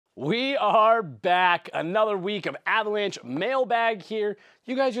We are back. Another week of Avalanche mailbag here.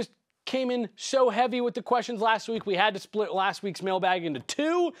 You guys just came in so heavy with the questions last week. We had to split last week's mailbag into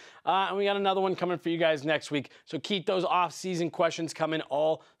two, and we got another one coming for you guys next week. So keep those off-season questions coming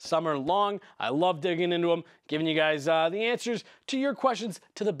all summer long. I love digging into them, giving you guys the answers to your questions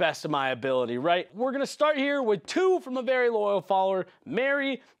to the best of my ability, right? We're going to start here with two from a very loyal follower,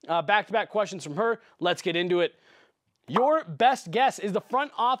 Mary. Back-to-back questions from her. Let's get into it. Your best guess, is the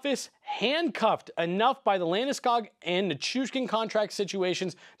front office handcuffed enough by the Landeskog and Nichushkin contract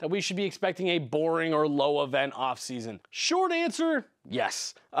situations that we should be expecting a boring or low event offseason? Short answer,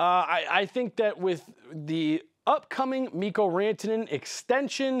 yes. I think that with the upcoming Mikko Rantanen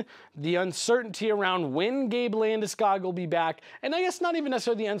extension, the uncertainty around when Gabe Landeskog will be back, and I guess not even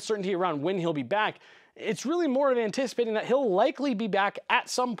necessarily the uncertainty around when he'll be back, it's really more of anticipating that he'll likely be back at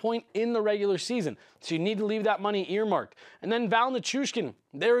some point in the regular season. So you need to leave that money earmarked. And then Val Nichushkin,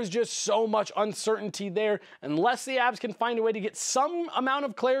 there is just so much uncertainty there. Unless the Avs can find a way to get some amount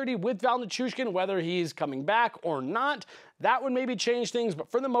of clarity with Val Nichushkin, whether he's coming back or not, that would maybe change things.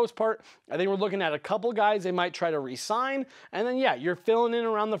 But for the most part, I think we're looking at a couple guys they might try to re-sign. And then, yeah, you're filling in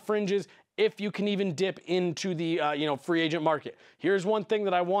around the fringes if you can even dip into the free agent market. Here's one thing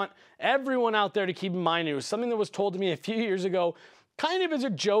that I want everyone out there to keep in mind. It was something that was told to me a few years ago, kind of as a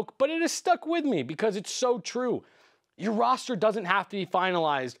joke, but it has stuck with me because it's so true. Your roster doesn't have to be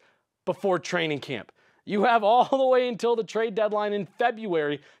finalized before training camp. You have all the way until the trade deadline in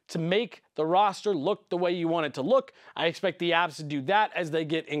February to make the roster look the way you want it to look. I expect the Avs to do that as they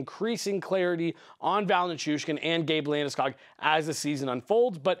get increasing clarity on Val Nichushkin and Gabe Landeskog as the season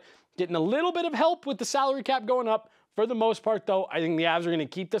unfolds. But getting a little bit of help with the salary cap going up. For the most part, though, I think the Avs are going to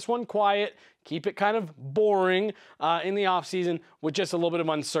keep this one quiet, keep it kind of boring in the offseason with just a little bit of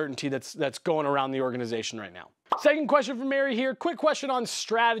uncertainty that's going around the organization right now. Second question from Mary here. Quick question on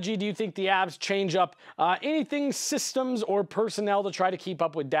strategy. Do you think the Avs change up anything, systems or personnel to try to keep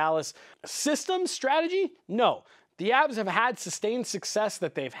up with Dallas? Systems, strategy? No. The Avs have had sustained success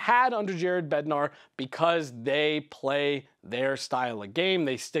that they've had under Jared Bednar because they play their style of game.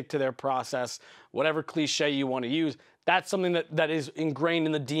 They stick to their process, whatever cliche you want to use. That's something that is ingrained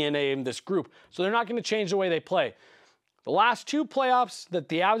in the DNA in this group. So they're not going to change the way they play. The last two playoffs that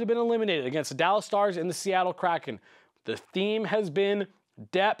the Avs have been eliminated against the Dallas Stars and the Seattle Kraken, the theme has been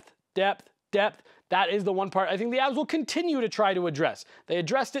depth, depth, depth. That is the one part I think the Avs will continue to try to address. They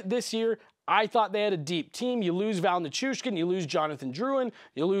addressed it this year. I thought they had a deep team. You lose Val Nichushkin, you lose Jonathan Drouin,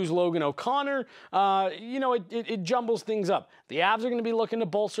 you lose Logan O'Connor. It jumbles things up. The Avs are going to be looking to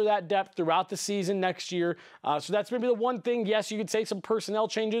bolster that depth throughout the season next year. So that's maybe the one thing. Yes, you could say some personnel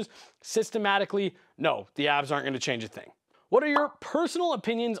changes. Systematically, no, the Avs aren't going to change a thing. What are your personal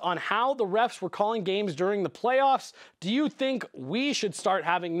opinions on how the refs were calling games during the playoffs? Do you think we should start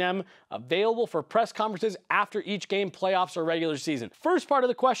having them available for press conferences after each game, playoffs or regular season? First part of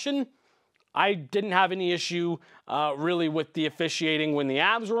the question, I didn't have any issue really with the officiating when the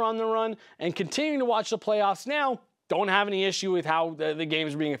Avs were on the run, and continuing to watch the playoffs now, don't have any issue with how the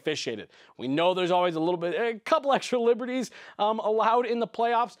games are being officiated. We know there's always a couple extra liberties allowed in the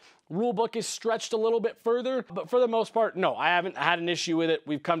playoffs. Rule book is stretched a little bit further, but for the most part, no, I haven't had an issue with it.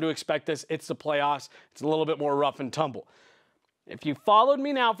 We've come to expect this. It's the playoffs. It's a little bit more rough and tumble. If you followed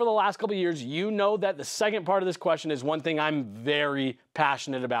me now for the last couple of years, you know that the second part of this question is one thing I'm very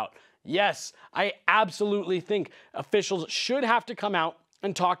passionate about. Yes, I absolutely think officials should have to come out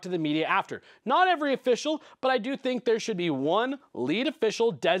and talk to the media after. Not every official, but I do think there should be one lead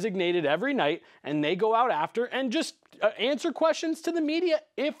official designated every night, and they go out after and just answer questions to the media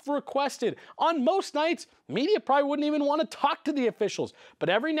if requested. On most nights, media probably wouldn't even want to talk to the officials, but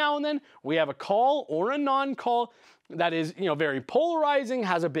every now and then we have a call or a non-call that is, very polarizing,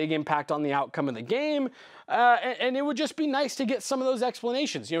 has a big impact on the outcome of the game, and it would just be nice to get some of those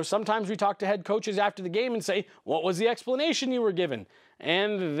explanations. Sometimes we talk to head coaches after the game and say, what was the explanation you were given?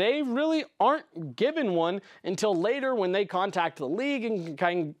 And they really aren't given one until later when they contact the league and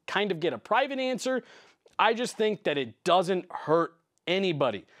can kind of get a private answer. I just think that it doesn't hurt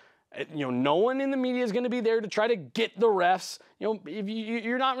anybody. No one in the media is going to be there to try to get the refs. If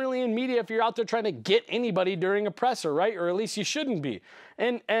you're not really in media if you're out there trying to get anybody during a presser, right? Or at least you shouldn't be.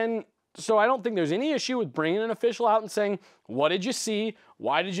 And so I don't think there's any issue with bringing an official out and saying, what did you see?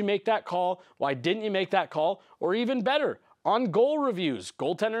 Why did you make that call? Why didn't you make that call? Or even better, on goal reviews,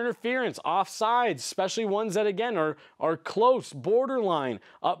 goaltender interference, offsides, especially ones that, again, are close, borderline,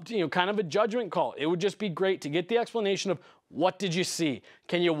 up to, kind of a judgment call. It would just be great to get the explanation of what did you see?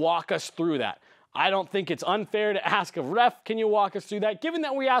 Can you walk us through that? I don't think it's unfair to ask a ref, can you walk us through that? Given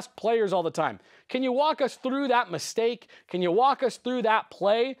that we ask players all the time, can you walk us through that mistake? Can you walk us through that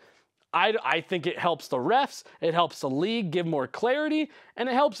play? I think it helps the refs, it helps the league give more clarity, and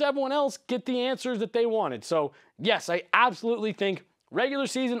it helps everyone else get the answers that they wanted. So yes, I absolutely think regular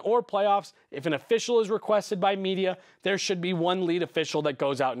season or playoffs, if an official is requested by media, there should be one lead official that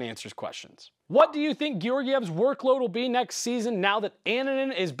goes out and answers questions. What do you think Georgiev's workload will be next season now that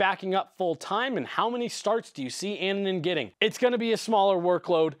Annunen is backing up full time, and how many starts do you see Annunen getting? It's going to be a smaller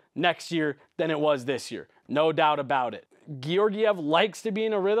workload next year than it was this year, no doubt about it. Georgiev likes to be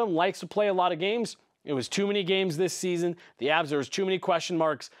in a rhythm, likes to play a lot of games. It was too many games this season. The Avs, there was too many question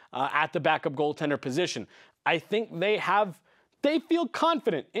marks at the backup goaltender position. I think they feel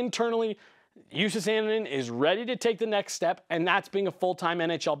confident internally. Justus Annunen is ready to take the next step, and that's being a full-time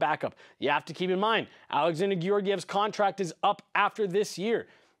NHL backup. You have to keep in mind, Alexander Georgiev's contract is up after this year.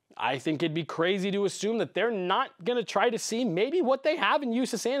 I think it'd be crazy to assume that they're not going to try to see maybe what they have in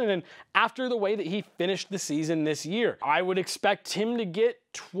Justus Annunen after the way that he finished the season this year. I would expect him to get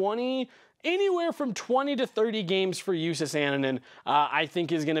anywhere from 20 to 30 games for Justus Annunen, I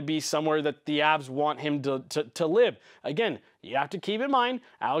think is going to be somewhere that the Avs want him to live. Again, you have to keep in mind,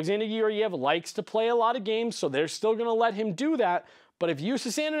 Alexander Georgiev likes to play a lot of games, so they're still going to let him do that. But if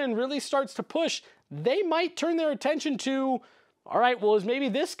Justus Annunen really starts to push, they might turn their attention to, all right, well, is maybe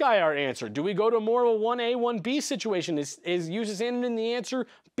this guy our answer? Do we go to more of a 1A, 1B situation? Is Justus Annunen the answer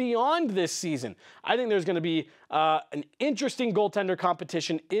beyond this season? I think there's going to be an interesting goaltender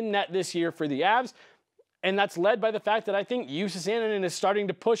competition in net this year for the Avs, and that's led by the fact that I think Justus Annunen is starting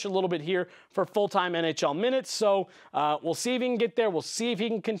to push a little bit here for full-time NHL minutes. So we'll see if he can get there. We'll see if he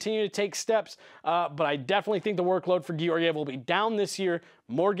can continue to take steps. But I definitely think the workload for Georgiev will be down this year.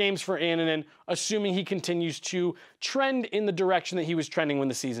 More games for Annunen, assuming he continues to trend in the direction that he was trending when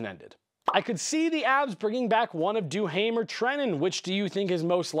the season ended. I could see the Avs bringing back one of Duhaime or Trenin. Which do you think is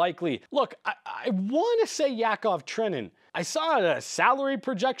most likely? Look, I want to say Yakov Trenin. I saw a salary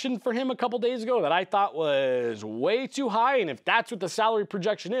projection for him a couple days ago that I thought was way too high, and if that's what the salary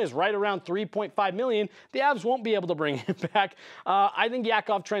projection is, right around $3.5 million, the Avs won't be able to bring him back. I think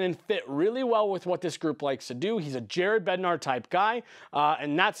Yakov Trenin fit really well with what this group likes to do. He's a Jared Bednar type guy,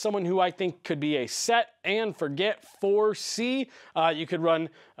 and that's someone who I think could be a set and forget 4C. You could run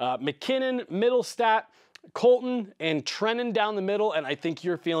McKinnon, Middlestat, Colton, and Trenin down the middle, and I think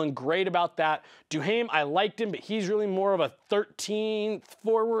you're feeling great about that. Duhaime, I liked him, but he's really more of a 13th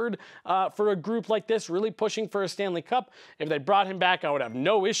forward for a group like this, really pushing for a Stanley Cup. If they brought him back, I would have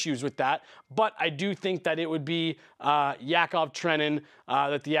no issues with that, but I do think that it would be Yakov Trenin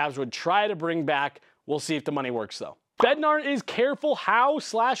that the Avs would try to bring back. We'll see if the money works, though. Bednar is careful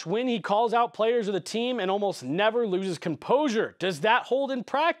how/when he calls out players of the team and almost never loses composure. Does that hold in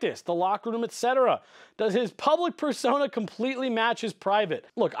practice, the locker room, etc.? Does his public persona completely match his private?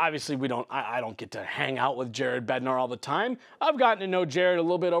 Look, obviously I don't get to hang out with Jared Bednar all the time. I've gotten to know Jared a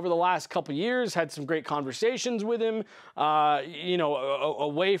little bit over the last couple years, had some great conversations with him,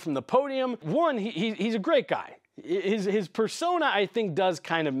 away from the podium. One, he's a great guy. His persona, I think, does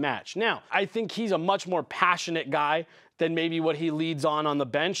kind of match. Now, I think he's a much more passionate guy than maybe what he leads on the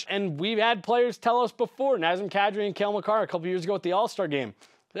bench. And we've had players tell us before, Nazem Kadri and Cale Makar a couple years ago at the All-Star game,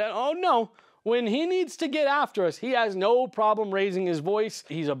 that, oh no, when he needs to get after us, he has no problem raising his voice.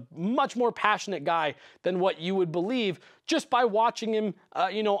 He's a much more passionate guy than what you would believe just by watching him,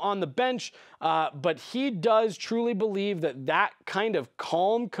 on the bench. But he does truly believe that kind of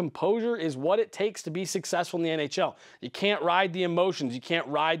calm composure is what it takes to be successful in the NHL. You can't ride the emotions. You can't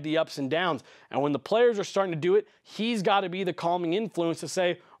ride the ups and downs. And when the players are starting to do it, he's got to be the calming influence to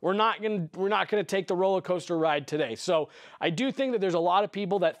say, we're not going to take the roller coaster ride today. So I do think that there's a lot of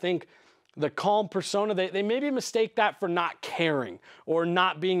people that think the calm persona, they maybe mistake that for not caring or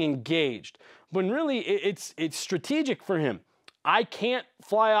not being engaged. When really it's strategic for him. I can't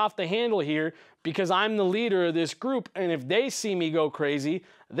fly off the handle here because I'm the leader of this group, and if they see me go crazy,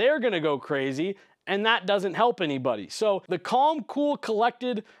 they're going to go crazy, and that doesn't help anybody. So the calm, cool,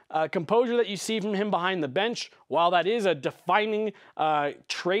 collected composure that you see from him behind the bench, while that is a defining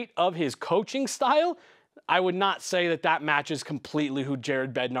trait of his coaching style, I would not say that matches completely who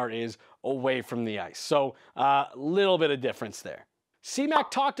Jared Bednar is away from the ice. So a little bit of difference there. CMAC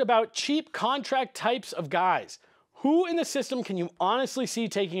talked about cheap contract types of guys. Who in the system can you honestly see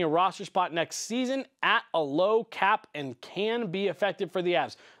taking a roster spot next season at a low cap and can be effective for the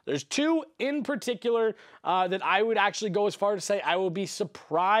Avs? There's two in particular that I would actually go as far to say I will be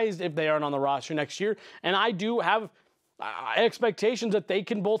surprised if they aren't on the roster next year. And I do have expectations that they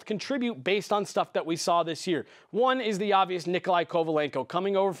can both contribute based on stuff that we saw this year. One is the obvious Nikolai Kovalenko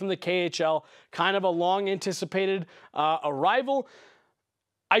coming over from the KHL, kind of a long-anticipated arrival.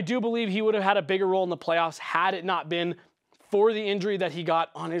 I do believe he would have had a bigger role in the playoffs had it not been for the injury that he got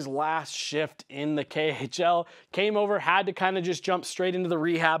on his last shift in the KHL. Came over, had to kind of just jump straight into the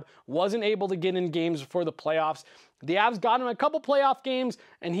rehab, wasn't able to get in games before the playoffs. The Avs got him a couple playoff games,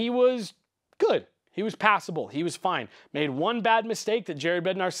 and he was good. He was passable. He was fine. Made one bad mistake that Jared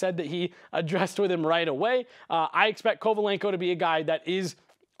Bednar said that he addressed with him right away. I expect Kovalenko to be a guy that is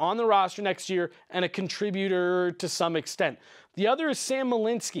on the roster next year and a contributor to some extent. The other is Sam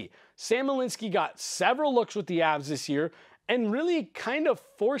Malinski. Sam Malinski got several looks with the Avs this year and really kind of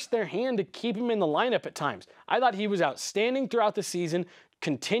forced their hand to keep him in the lineup at times. I thought he was outstanding throughout the season,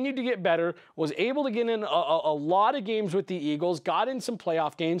 continued to get better, was able to get in a lot of games with the Eagles, got in some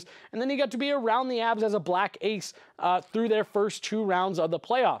playoff games, and then he got to be around the Avs as a black ace through their first 2 rounds of the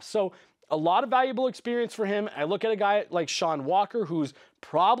playoffs. So a lot of valuable experience for him. I look at a guy like Sean Walker, who's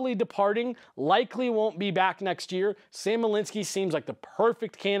probably departing, likely won't be back next year. Sam Malinski seems like the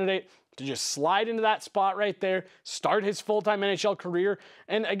perfect candidate to just slide into that spot right there, start his full-time NHL career.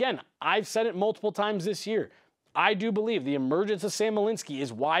 And again, I've said it multiple times this year. I do believe the emergence of Sam Malinski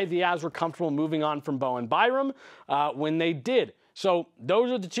is why the Avs were comfortable moving on from Bowen Byram when they did. So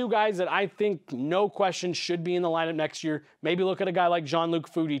those are the 2 guys that I think no question should be in the lineup next year. Maybe look at a guy like Jean-Luc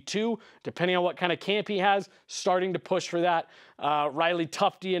Foudy too, depending on what kind of camp he has, starting to push for that. Riley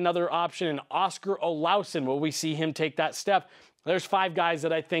Tufte, another option, and Oscar Olausson, will we see him take that step? There's 5 guys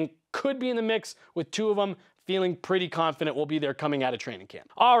that I think could be in the mix, with 2 of them feeling pretty confident will be there coming out of training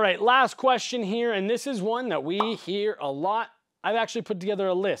camp. All right, last question here, and this is one that we hear a lot. I've actually put together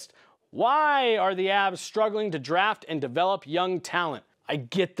a list. Why are the Avs struggling to draft and develop young talent? I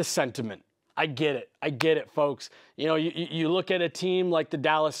get the sentiment. I get it. I get it, folks. You know, you look at a team like the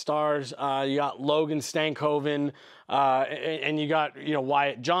Dallas Stars, you got Logan Stankoven, and you got,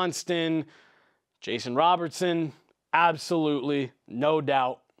 Wyatt Johnston, Jason Robertson. Absolutely, no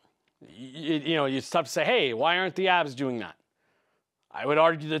doubt. It's tough to say, hey, why aren't the Avs doing that? I would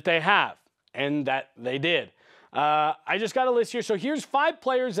argue that they have, and that they did. I just got a list here. So here's 5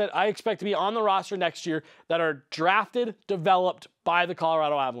 players that I expect to be on the roster next year that are drafted, developed by the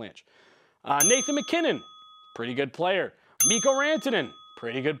Colorado Avalanche. Nathan MacKinnon, pretty good player. Mikko Rantanen,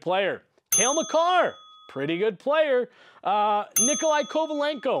 pretty good player. Cale Makar, pretty good player. Nikolai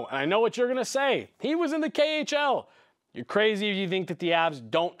Kovalenko, and I know what you're going to say. He was in the KHL. You're crazy if you think that the Avs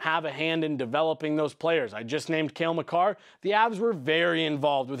don't have a hand in developing those players. I just named Cale Makar. The Avs were very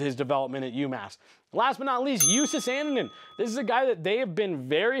involved with his development at UMass. Last but not least, Justus Annunen. This is a guy that they have been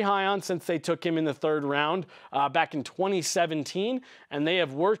very high on since they took him in the 3rd round back in 2017, and they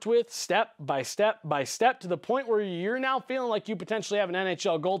have worked with step by step by step to the point where you're now feeling like you potentially have an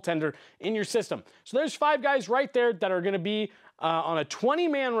NHL goaltender in your system. So there's 5 guys right there that are going to be on a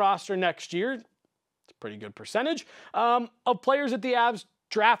 20-man roster next year. It's a pretty good percentage of players that the Avs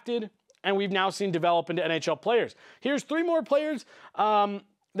drafted and we've now seen develop into NHL players. Here's 3 more players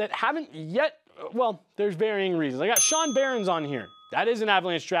that haven't yet. Well, there's varying reasons. I got Sean Barons on here. That is an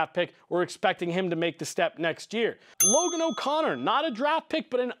Avalanche draft pick. We're expecting him to make the step next year. Logan O'Connor, not a draft pick,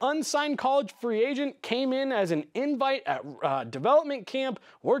 but an unsigned college free agent, came in as an invite at development camp,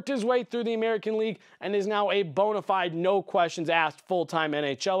 worked his way through the American League, and is now a bona fide, no questions asked, full-time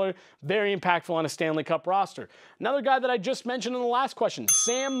NHLer. Very impactful on a Stanley Cup roster. Another guy that I just mentioned in the last question,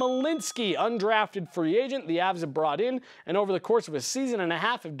 Sam Malinski, undrafted free agent. The Avs have brought in, and over the course of a season and a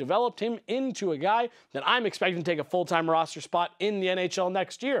half have developed him into a guy that I'm expecting to take a full-time roster spot in the NHL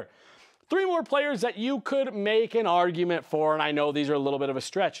next year. 3 more players that you could make an argument for, and I know these are a little bit of a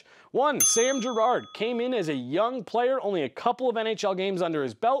stretch. 1, Sam Girard came in as a young player, only a couple of NHL games under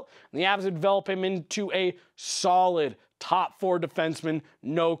his belt, and the Avs have developed him into a solid top 4 defenseman,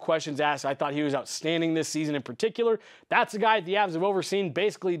 no questions asked. I thought he was outstanding this season in particular. That's a guy the Avs have overseen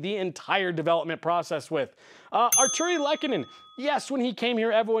basically the entire development process with. Arturi Lehkonen, yes, when he came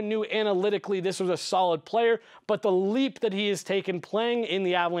here, everyone knew analytically this was a solid player, but the leap that he has taken playing in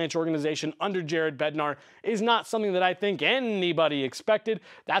the Avalanche organization under Jared Bednar is not something that I think anybody expected.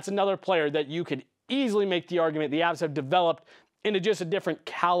 That's another player that you could easily make the argument the Avs have developed into just a different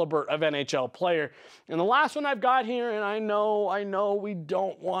caliber of NHL player. And the last one I've got here, and I know we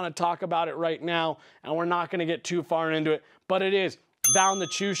don't want to talk about it right now, and we're not going to get too far into it, but it is Val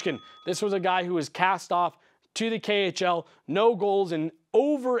Nichushkin. This was a guy who was cast off to the KHL, no goals in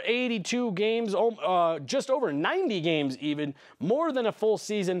over 82 games, just over 90 games even, more than a full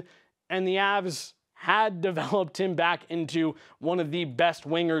season, and the Avs had developed him back into one of the best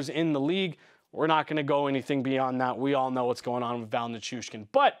wingers in the league. We're not going to go anything beyond that. We all know what's going on with Val Nichushkin.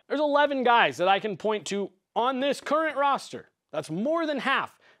 But there's 11 guys that I can point to on this current roster. That's more than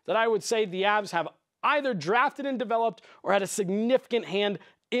half that I would say the Avs have either drafted and developed or had a significant hand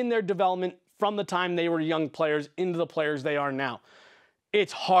in their development from the time they were young players into the players they are now.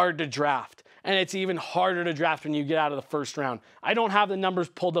 It's hard to draft, and it's even harder to draft when you get out of the first round. I don't have the numbers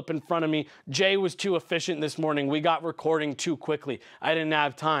pulled up in front of me. Jay was too efficient this morning. We got recording too quickly. I didn't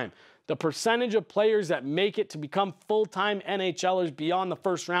have time. The percentage of players that make it to become full-time NHLers beyond the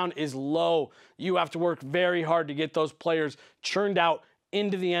first round is low. You have to work very hard to get those players churned out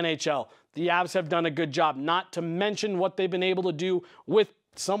into the NHL. The Avs have done a good job, not to mention what they've been able to do with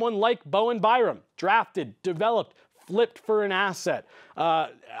someone like Bowen Byram, drafted, developed, flipped for an asset.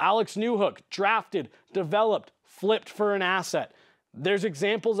 Alex Newhook, drafted, developed, flipped for an asset. There's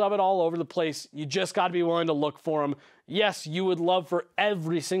examples of it all over the place. You just got to be willing to look for them. Yes, you would love for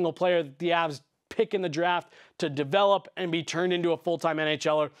every single player that the Avs pick in the draft to develop and be turned into a full-time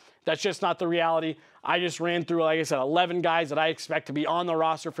NHLer. That's just not the reality. I just ran through, like I said, 11 guys that I expect to be on the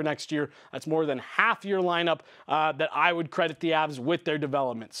roster for next year. That's more than half your lineup that I would credit the Avs with their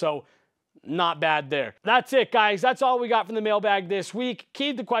development. So not bad there. That's it, guys. That's all we got from the mailbag this week.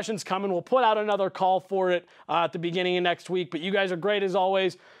 Keep the questions coming. We'll put out another call for it at the beginning of next week. But you guys are great as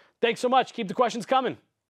always. Thanks so much. Keep the questions coming.